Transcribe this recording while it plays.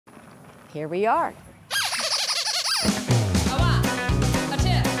here we are.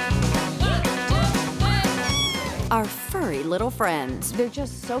 Our furry little friends. They're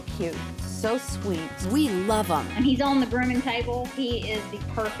just so cute, so sweet. We love them. And he's on the grooming table. He is the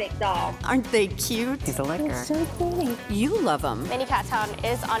perfect dog. Aren't they cute? He's a licker. They're so pretty. You love them. Mini Cat Town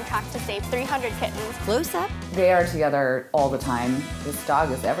is on track to save 300 kittens. Close up. They are together all the time. This dog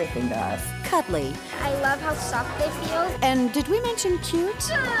is everything to us. Cuddly. I love how soft they feel. And did we mention cute?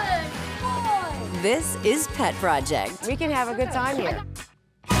 Good boy. This is Pet Project. We can have a good time here.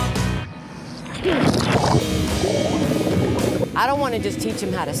 I don't want to just teach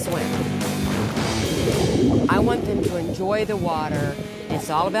them how to swim. I want them to enjoy the water. It's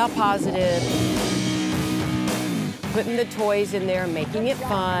all about positive. Putting the toys in there, making it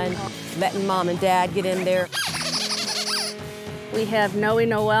fun, letting mom and dad get in there. We have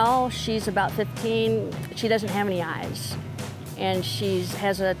Noelle. She's about 15. She doesn't have any eyes. And she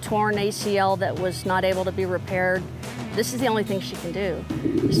has a torn ACL that was not able to be repaired. This is the only thing she can do,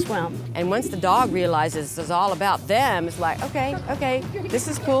 is swim. And once the dog realizes it's all about them, it's like, okay, this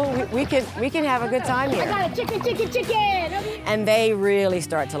is cool. We can have a good time here. I got a chicken. And they really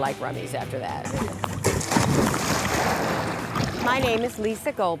start to like rummies after that. My name is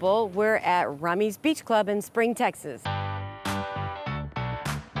Lisa Goebel. We're at Rummy's Beach Club in Spring, Texas.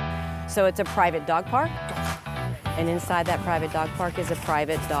 So it's a private dog park. And inside that private dog park is a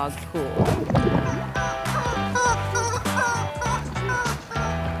private dog pool.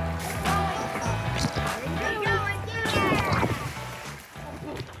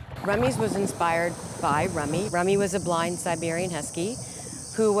 Rummy's was inspired by Rummy. Rummy was a blind Siberian Husky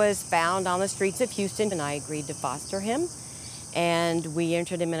who was found on the streets of Houston, and I agreed to foster him. And we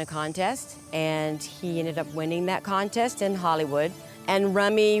entered him in a contest, and he ended up winning that contest in Hollywood. And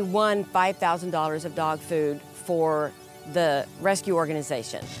Rummy won $5,000 of dog food for the rescue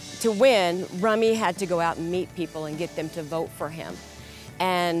organization. To win, Rummy had to go out and meet people and get them to vote for him.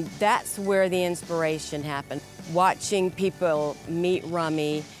 And that's where the inspiration happened. Watching people meet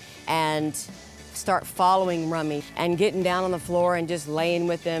Rummy and start following Rummy and getting down on the floor and just laying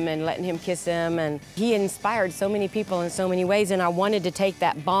with him and letting him kiss him. And he inspired so many people in so many ways, and I wanted to take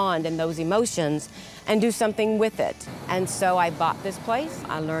that bond and those emotions and do something with it. And so I bought this place.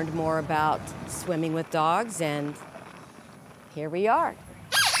 I learned more about swimming with dogs, and here we are.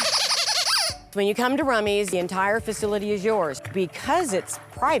 When you come to Rummy's, the entire facility is yours. Because it's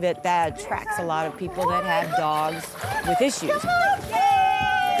private, that attracts a lot of people that have dogs with issues.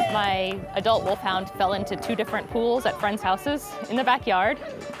 My adult wolfhound fell into 2 different pools at friends' houses in the backyard,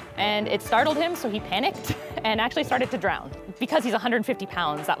 and it startled him, so he panicked and actually started to drown. Because he's 150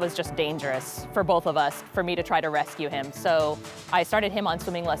 pounds, that was just dangerous for both of us, for me to try to rescue him. So I started him on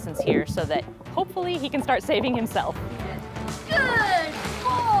swimming lessons here so that hopefully he can start saving himself. Good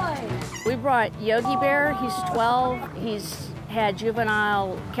boy. We brought Yogi Bear. He's 12. He's had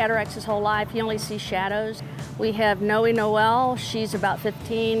juvenile cataracts his whole life. He only sees shadows. We have Noelle. She's about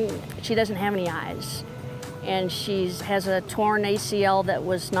 15. She doesn't have any eyes. And she has a torn ACL that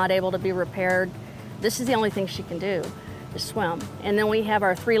was not able to be repaired. This is the only thing she can do, is swim. And then we have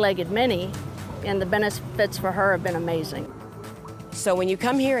our 3-legged Minnie, and the benefits for her have been amazing. So when you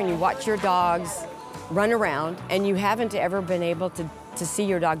come here and you watch your dogs run around and you haven't ever been able to see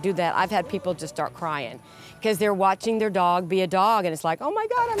your dog do that, I've had people just start crying because they're watching their dog be a dog, and it's like, oh my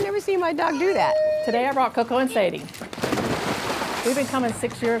God, I've never seen my dog do that. Today I brought Coco and Sadie. We've been coming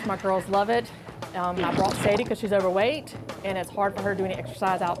 6 years. My girls love it. I brought Sadie because she's overweight, and it's hard for her to do any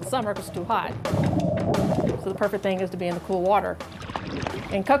exercise out in the summer because it's too hot. So the perfect thing is to be in the cool water.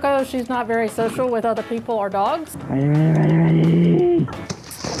 And Coco, she's not very social with other people or dogs.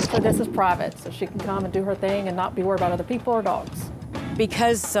 So this is private, so she can come and do her thing and not be worried about other people or dogs.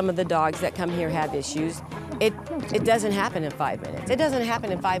 Because some of the dogs that come here have issues, it doesn't happen in 5 minutes. It doesn't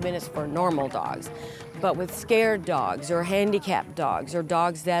happen in 5 minutes for normal dogs. But with scared dogs or handicapped dogs or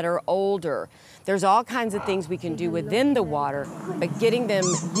dogs that are older, there's all kinds of things we can do within the water, but getting them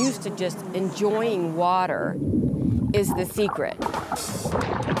used to just enjoying water is the secret.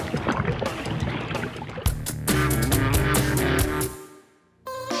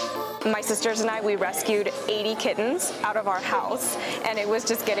 My sisters and I, we rescued 80 kittens out of our house, and it was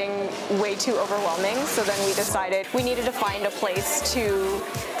just getting way too overwhelming. So then we decided we needed to find a place to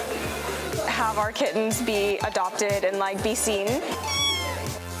have our kittens be adopted and like be seen.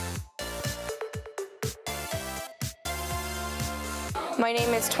 My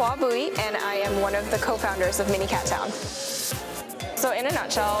name is Twa Bui, and I am one of the co-founders of Mini Cat Town. So in a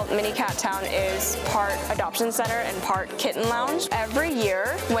nutshell, Mini Cat Town is part adoption center and part kitten lounge. Every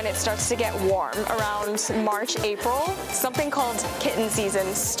year when it starts to get warm, around March, April, something called kitten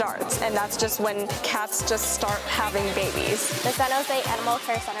season starts, and that's just when cats just start having babies. The San Jose Animal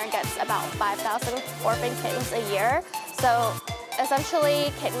Care Center gets about 5,000 orphan kittens a year. So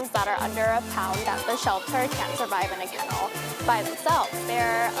essentially kittens that are under a pound at the shelter can't survive in a kennel by themselves.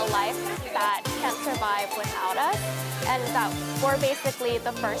 They're a life that can't survive without us, and that we're basically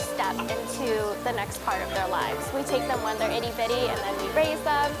the first step into the next part of their lives. We take them when they're itty-bitty, and then we raise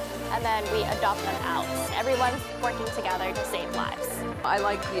them, and then we adopt them out. Everyone's working together to save lives. I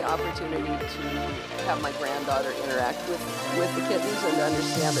like the opportunity to have my granddaughter interact with the kittens and to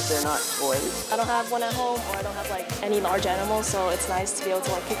understand that they're not toys. I don't have one at home, or I don't have like any large animals, so it's nice to be able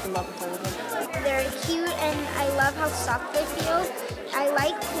to like pick them up and play with them. They're cute and I love how soft they feel. I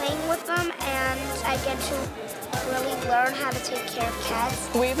like playing with them and I get to really learn how to take care of cats.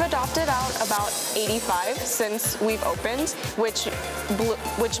 We've adopted out about 85 since we've opened, which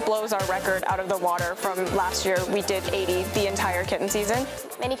blows our record out of the water from last year. We did 80 the entire kitten season.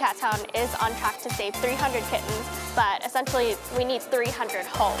 Mini Cat Town is on track to save 300 kittens, but essentially we need 300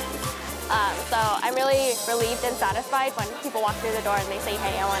 homes. So I'm really relieved and satisfied when people walk through the door and they say,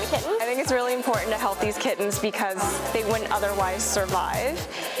 hey, I want a kitten. I think it's really important to help these kittens because they wouldn't otherwise survive.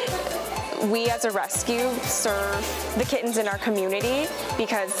 We as a rescue serve the kittens in our community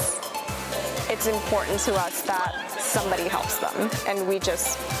because it's important to us that somebody helps them, and we're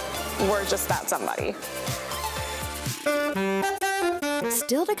just that somebody.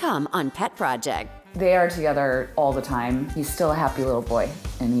 Still to come on Pet Project. They are together all the time. He's still a happy little boy,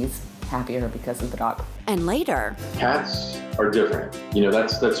 and he's happier because of the dog. And later, cats are different. You know,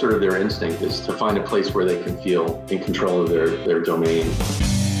 that's sort of their instinct, is to find a place where they can feel in control of their domain.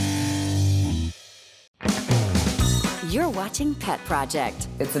 You're watching Pet Project.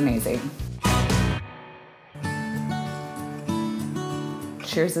 It's amazing.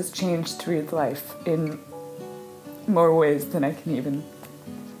 Cheers has changed Reed's life in more ways than I can even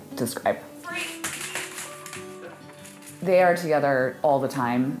describe. They are together all the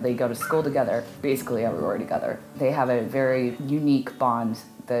time. They go to school together, basically everywhere together. They have a very unique bond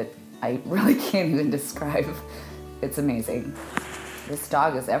that I really can't even describe. It's amazing. This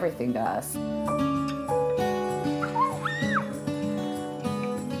dog is everything to us.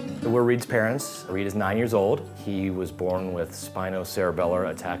 We're Reed's parents. Reed is 9 years old. He was born with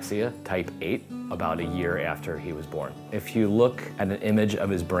spinocerebellar ataxia type 8 about a year after he was born. If you look at an image of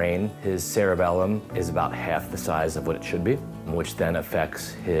his brain, his cerebellum is about half the size of what it should be, which then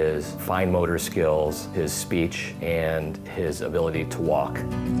affects his fine motor skills, his speech, and his ability to walk.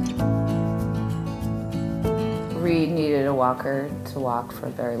 Reed needed a walker to walk for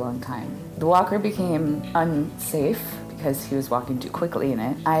a very long time. The walker became unsafe because he was walking too quickly in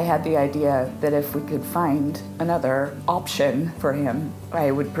it. I had the idea that if we could find another option for him, I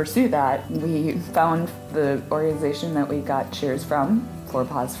would pursue that. We found the organization that we got Cheers from, 4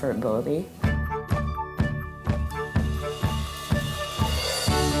 Paws for Ability.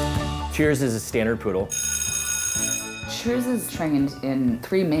 Cheers is a standard poodle. Cheers is trained in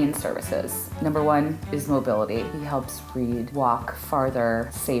 3 main services. Number 1 is mobility. He helps Reed walk farther,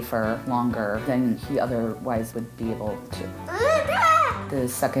 safer, longer than he otherwise would be able to. The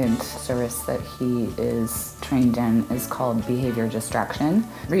second service that he is trained in is called behavior distraction.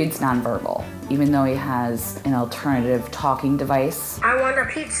 Reed's nonverbal. Even though he has an alternative talking device, I want a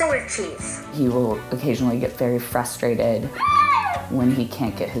pizza with cheese. he will occasionally get very frustrated when he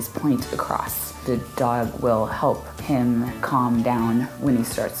can't get his point across. The dog will help him calm down when he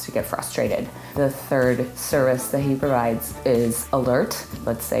starts to get frustrated. The third service that he provides is alert.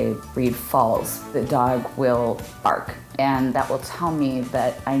 Let's say Reed falls, the dog will bark, and that will tell me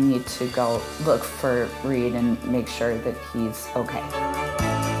that I need to go look for Reed and make sure that he's okay.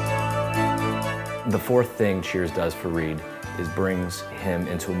 The fourth thing Cheers does for Reed is brings him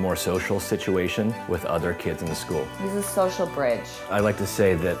into a more social situation with other kids in the school. He's a social bridge. I like to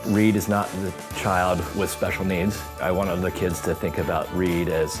say that Reed is not the child with special needs. I want other kids to think about Reed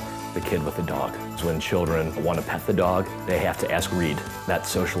as the kid with the dog. So when children want to pet the dog, they have to ask Reed. That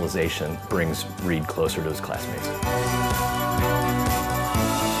socialization brings Reed closer to his classmates.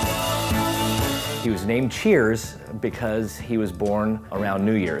 He was named Cheers because he was born around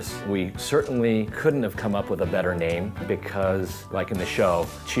New Year's. We certainly couldn't have come up with a better name because, like in the show,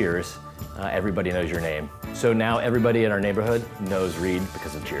 Cheers, everybody knows your name. So now everybody in our neighborhood knows Reed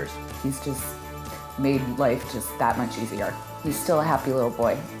because of Cheers. He's just made life just that much easier. He's still a happy little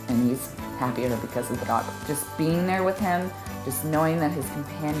boy, and he's happier because of the dog. Just being there with him, just knowing that his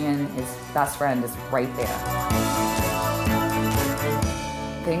companion, his best friend, is right there.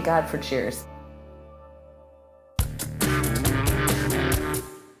 Thank God for Cheers.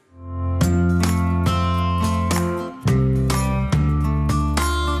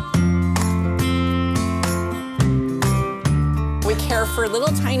 We care for little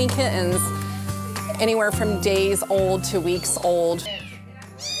tiny kittens, anywhere from days old to weeks old.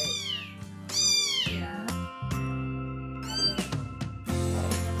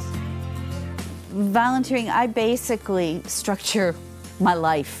 Volunteering, I basically structure my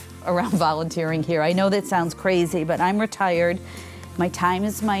life around volunteering here. I know that sounds crazy, but I'm retired. My time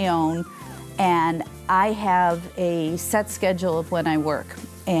is my own, and I have a set schedule of when I work,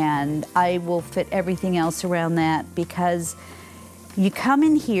 and I will fit everything else around that, because you come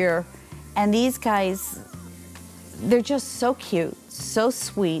in here and these guys, they're just so cute, so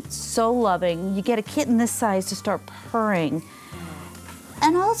sweet, so loving. You get a kitten this size to start purring,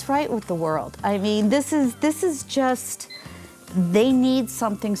 and all's right with the world. I mean, this is just, they need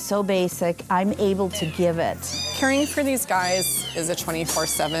something so basic, I'm able to give it. Caring for these guys is a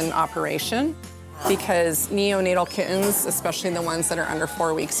 24/7 operation, because neonatal kittens, especially the ones that are under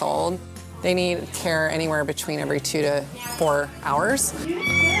 4 weeks old, they need care anywhere between every 2 to 4 hours.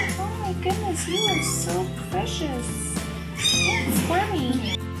 Oh my goodness, you are so precious. It's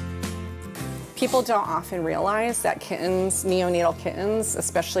squirmy. People don't often realize that kittens, neonatal kittens,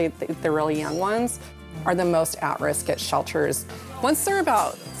 especially the really young ones, are the most at risk at shelters. Once they're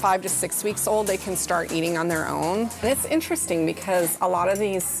about 5 to 6 weeks old, they can start eating on their own. And it's interesting because a lot of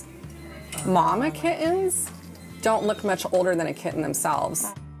these mama kittens don't look much older than a kitten themselves.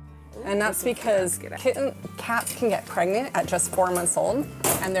 And that's because cats can get pregnant at just 4 months old,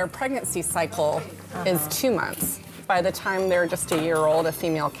 and their pregnancy cycle is 2 months. By the time they're just a year old, a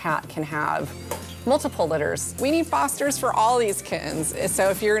female cat can have multiple litters. We need fosters for all these kittens. So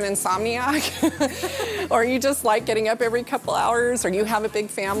if you're an insomniac, or you just like getting up every couple hours, or you have a big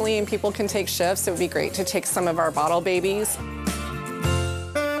family and people can take shifts, it would be great to take some of our bottle babies.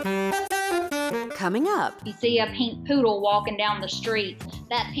 Coming up. You see a pink poodle walking down the street,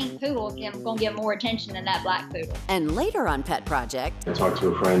 that pink poodle is going to get more attention than that black poodle. And later on Pet Project. I talked to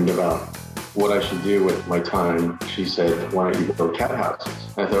a friend about what I should do with my time. She said, why don't you build cat houses?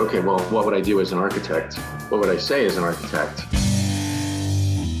 And I thought, okay, well, what would I do as an architect? What would I say as an architect?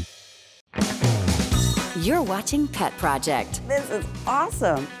 You're watching Pet Project. This is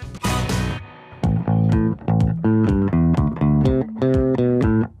awesome.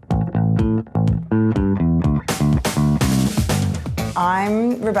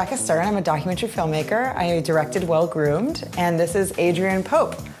 I'm Rebecca Stern. I'm a documentary filmmaker. I directed Well Groomed, and this is Adrienne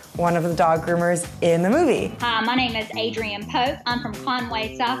Pope, one of the dog groomers in the movie. Hi, my name is Adrienne Pope. I'm from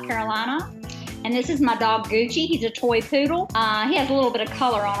Conway, South Carolina, and this is my dog Gucci. He's a toy poodle. He has a little bit of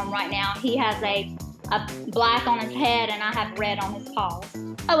color on him right now. He has a black on his head, and I have red on his paws.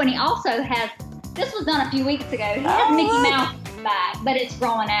 Oh, and he also has, this was done a few weeks ago, he has Mickey Mouse back, but it's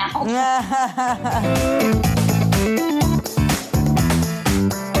growing out.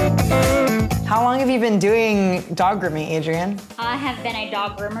 How long have you been doing dog grooming, Adrienne? I have been a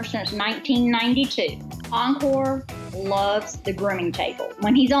dog groomer since 1992. Encore loves the grooming table.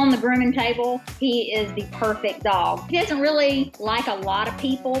 When he's on the grooming table, he is the perfect dog. He doesn't really like a lot of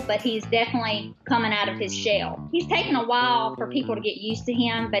people, but he's definitely coming out of his shell. He's taken a while for people to get used to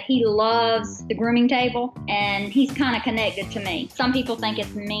him, but he loves the grooming table, and he's kind of connected to me. Some people think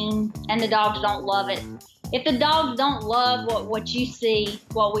it's mean, and the dogs don't love it. If the dogs don't love what you see,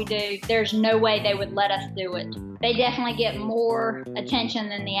 what we do, there's no way they would let us do it. They definitely get more attention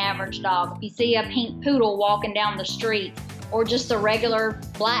than the average dog. If you see a pink poodle walking down the street, or just a regular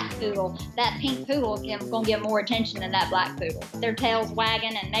black poodle, that pink poodle is gonna get more attention than that black poodle. Their tail's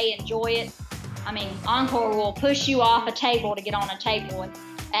wagging and they enjoy it. I mean, Encore will push you off a table to get on a table. And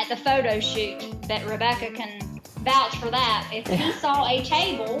at the photo shoot, that Rebecca can vouch for that. If he saw a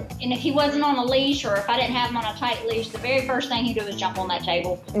table, and if he wasn't on a leash, or if I didn't have him on a tight leash, the very first thing he'd do is jump on that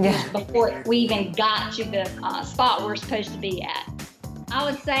table before we even got to the spot we're supposed to be at. I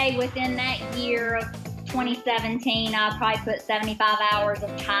would say within that year of 2017, I probably put 75 hours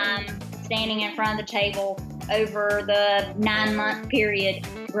of time standing in front of the table over the 9-month period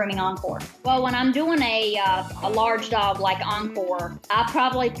grooming Encore. Well, when I'm doing a large dog like Encore, I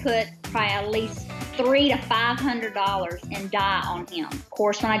probably put at least $300 to $500 in dye on him. Of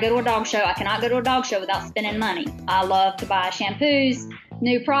course, when I go to a dog show, I cannot go to a dog show without spending money. I love to buy shampoos,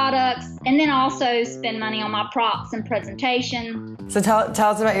 new products, and then also spend money on my props and presentation. So tell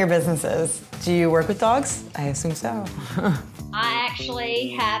us about your businesses. Do you work with dogs? I assume so. I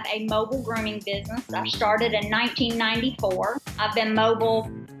actually have a mobile grooming business. I started in 1994. I've been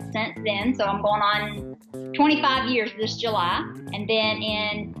mobile since then. So I'm going on 25 years this July. And then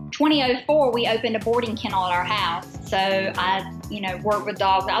in 2004, we opened a boarding kennel at our house. So I, work with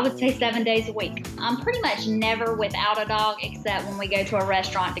dogs, I would say 7 days a week. I'm pretty much never without a dog except when we go to a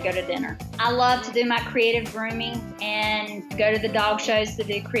restaurant to go to dinner. I love to do my creative grooming and go to the dog shows to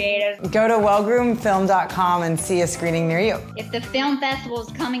do creative. Go to wellgroomedfilm.com and see a screening near you. If the film festival is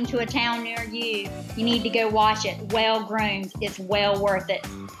coming to a town near you, you need to go watch it. Well Groomed. It's well worth it.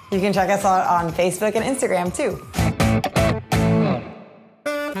 You can check us out on Facebook and Instagram too.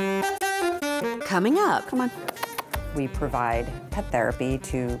 Coming up. Come on. We provide pet therapy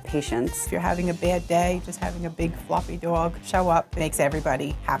to patients. If you're having a bad day, just having a big floppy dog show up makes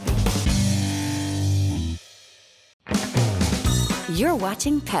everybody happy. You're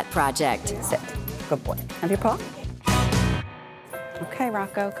watching Pet Project. Sit. Good boy. Have your paw. Okay,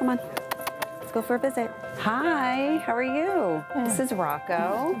 Rocco, come on. Let's go for a visit. Hi, how are you? This is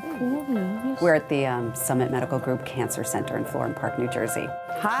Rocco. We're at the Summit Medical Group Cancer Center in Florham Park, New Jersey.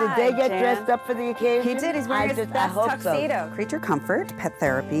 Hi, Did they get Jan. dressed up for the occasion? He did. He's wearing his best tuxedo. So. Creature Comfort Pet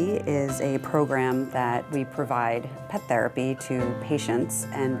Therapy is a program that we provide pet therapy to patients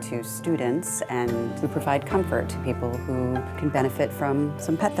and to students, and we provide comfort to people who can benefit from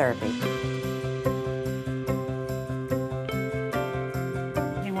some pet therapy.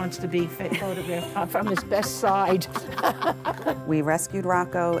 To be photographed from his best side. We rescued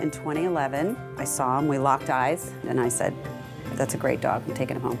Rocco in 2011. I saw him, we locked eyes, and I said, that's a great dog, I'm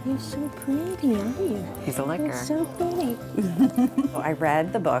taking him home. He's so pretty, aren't you? He's a licker. He's so pretty. I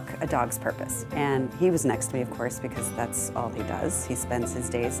read the book, A Dog's Purpose, and he was next to me, of course, because that's all he does. He spends his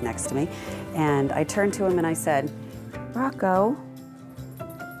days next to me. And I turned to him and I said, Rocco,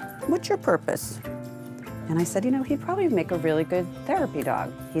 what's your purpose? And I said, he'd probably make a really good therapy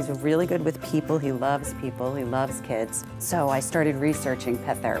dog. He's really good with people, he loves kids. So I started researching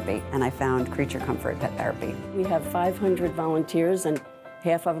pet therapy, and I found Creature Comfort Pet Therapy. We have 500 volunteers, and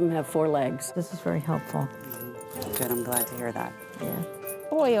half of them have 4 legs. This is very helpful. Good, I'm glad to hear that. Yeah.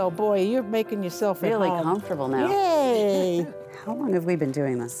 Boy, oh boy, you're making yourself really at home. Comfortable now. Yay! How long have we been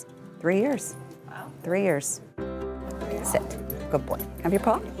doing this? 3 years. Wow. 3 years. Sit. Good boy. Have your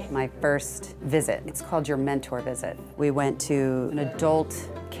paw. My first visit, it's called your mentor visit. We went to an adult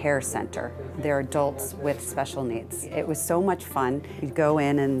care center. They're adults with special needs. It was so much fun. You'd go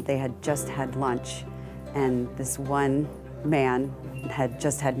in and they had just had lunch, and this one man had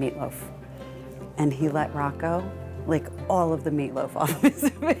just had meatloaf. And he let Rocco lick all of the meatloaf off of his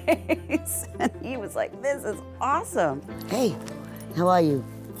face. And he was like, this is awesome. Hey, how are you?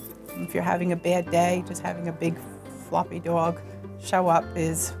 If you're having a bad day, just having a big floppy dog show up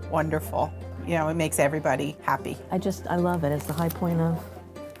is wonderful. It makes everybody happy. I love it. It's the high point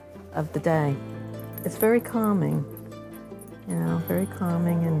of the day. It's very calming, very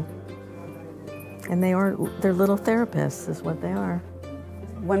calming, and they're little therapists is what they are.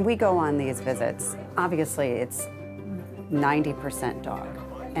 When we go on these visits, obviously it's 90% dog,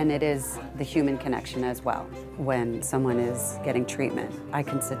 and it is the human connection as well. When someone is getting treatment, I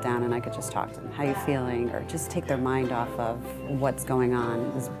can sit down and I could just talk to them. How you feeling? Or just take their mind off of what's going on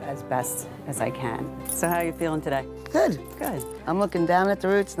as best as I can. So how are you feeling today? Good. Good. I'm looking down at the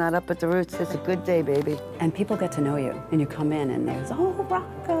roots, not up at the roots. It's a good day, baby. And people get to know you, and you come in and there's, oh,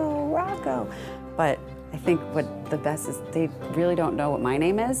 Rocco. But I think what the best is they really don't know what my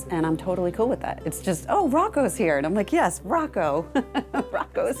name is, and I'm totally cool with that. It's just, oh, Rocco's here. And I'm like, yes, Rocco.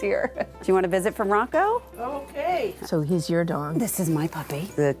 Rocco's here. Do you want a visit from Rocco? Okay. So he's your dog. This is my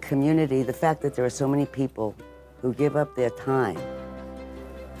puppy. The community, the fact that there are so many people who give up their time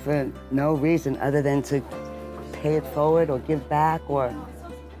for no reason other than to pay it forward or give back or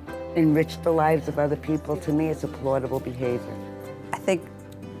enrich the lives of other people, to me, it's applaudable behavior. I think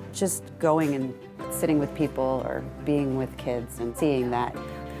just going and sitting with people or being with kids and seeing that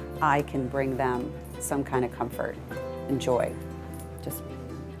I can bring them some kind of comfort and joy,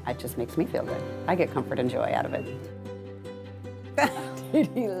 it just makes me feel good. I get comfort and joy out of it. Did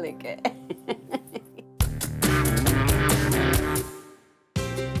he lick it?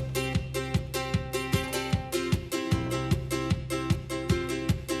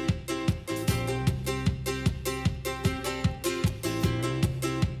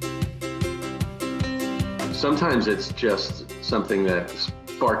 Sometimes it's just something that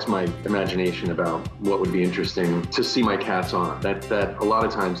sparks my imagination about what would be interesting to see my cats on. That a lot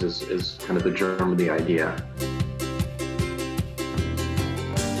of times is kind of the germ of the idea.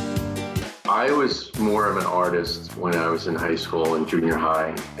 I was more of an artist when I was in high school and junior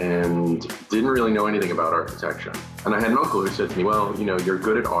high and didn't really know anything about architecture. And I had an uncle who said to me, well, you're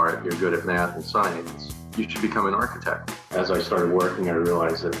good at art, you're good at math and science. you should become an architect. As I started working, I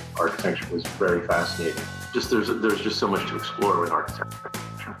realized that architecture was very fascinating. There's just so much to explore with architecture.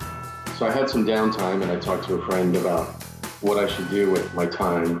 So I had some downtime and I talked to a friend about what I should do with my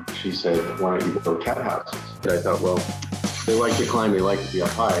time. She said, why don't you build cat houses? And I thought, well, they like to climb, they like to be up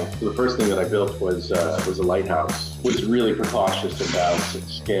high. So the first thing that I built was a lighthouse. Was really precautious about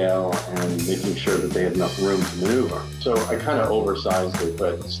scale and making sure that they had enough room to maneuver. So I kind of oversized it,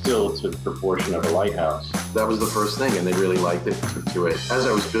 but still to the proportion of a lighthouse. That was the first thing, and they really liked it, took to it. As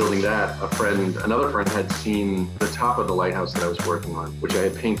I was building that, another friend had seen the top of the lighthouse that I was working on, which I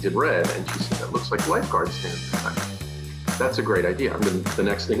had painted red, and she said, that looks like a lifeguard stand. That's a great idea. The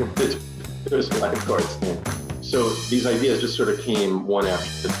next thing I did was a lifeguard stand. So these ideas just sort of came one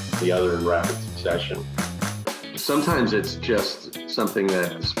after the other in rapid succession. Sometimes it's just something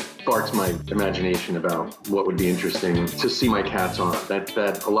that sparks my imagination about what would be interesting to see my cats on.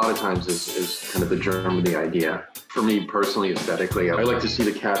 That a lot of times is kind of the germ of the idea. For me personally, aesthetically, I like to see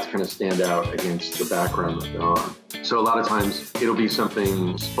the cats kind of stand out against the background that they're on. So a lot of times it'll be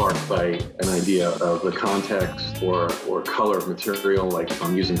something sparked by an idea of the context or color of material, like if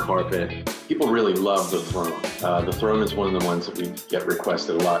I'm using carpet. People really love the throne. The throne is one of the ones that we get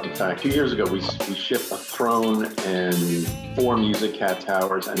requested a lot. In fact, 2 years ago, we shipped a throne and 4 music cat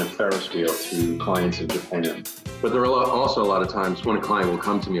towers and a Ferris wheel to clients in Japan. But there are also a lot of times when a client will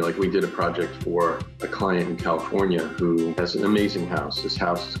come to me, like we did a project for a client in California who has an amazing house. This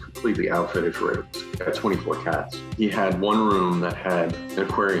house is completely outfitted for it. It's got 24 cats. He had one room that had an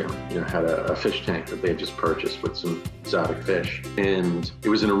aquarium, had a fish tank that they had just purchased with some exotic fish. And it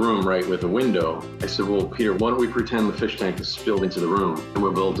was in a room right with a window. I said, well, Peter, why don't we pretend the fish tank is spilled into the room and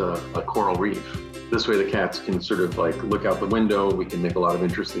we'll build a coral reef. This way the cats can sort of like look out the window. We can make a lot of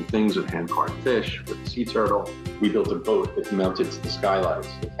interesting things with hand-carved fish, with the sea turtle. We built a boat that's mounted to the skylight.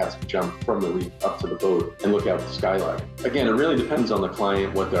 So the cats can jump from the reef up to the boat and look out the skylight. Again, it really depends on the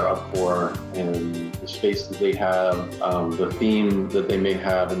client, what they're up for, and the space that they have, the theme that they may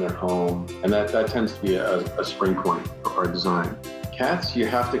have in their home. And that tends to be a spring point for our design. Cats, you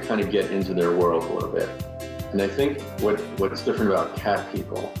have to kind of get into their world a little bit. And I think what's different about cat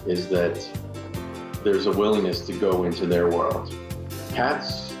people is that there's a willingness to go into their world.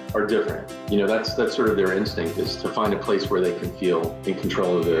 Cats are different. That's sort of their instinct, is to find a place where they can feel in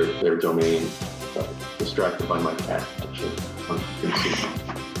control of their domain. So, distracted by my cat, actually.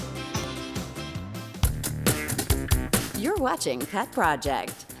 You're watching Pet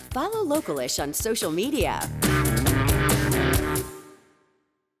Project. Follow Localish on social media.